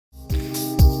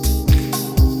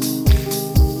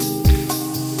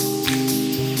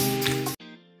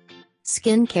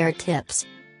Skincare tips.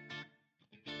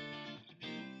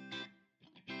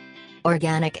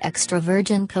 Organic extra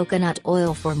virgin coconut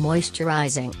oil for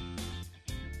moisturizing.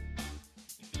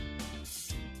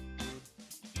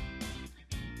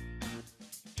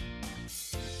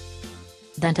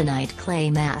 Bentonite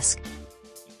clay mask.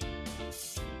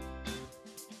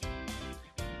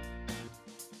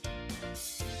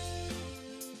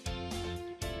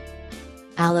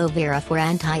 Aloe vera for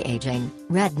anti-aging,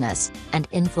 redness, and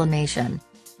inflammation.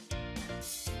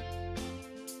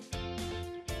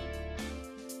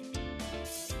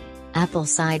 Apple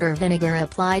cider vinegar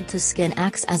applied to skin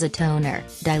acts as a toner,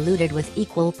 diluted with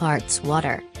equal parts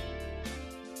water.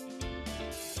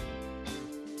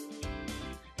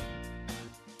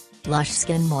 Lush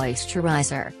Skin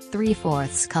Moisturizer,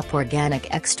 3/4 cup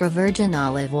organic extra virgin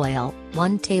olive oil,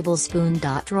 1 tablespoon.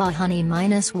 Raw honey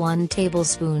 -1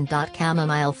 tablespoon.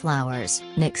 Chamomile flowers.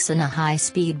 Mix in a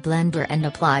high-speed blender and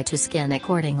apply to skin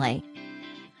accordingly.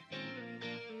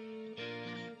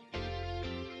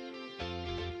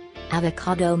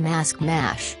 Avocado mask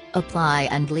mash, apply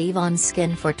and leave on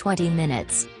skin for 20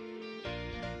 minutes.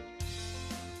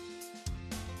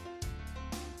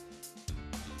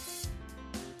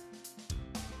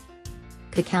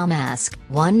 Cacao mask,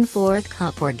 1/4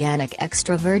 cup organic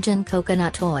extra virgin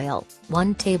coconut oil,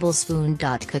 1 tablespoon.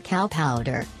 Cacao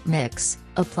powder, mix,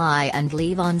 apply and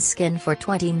leave on skin for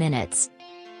 20 minutes.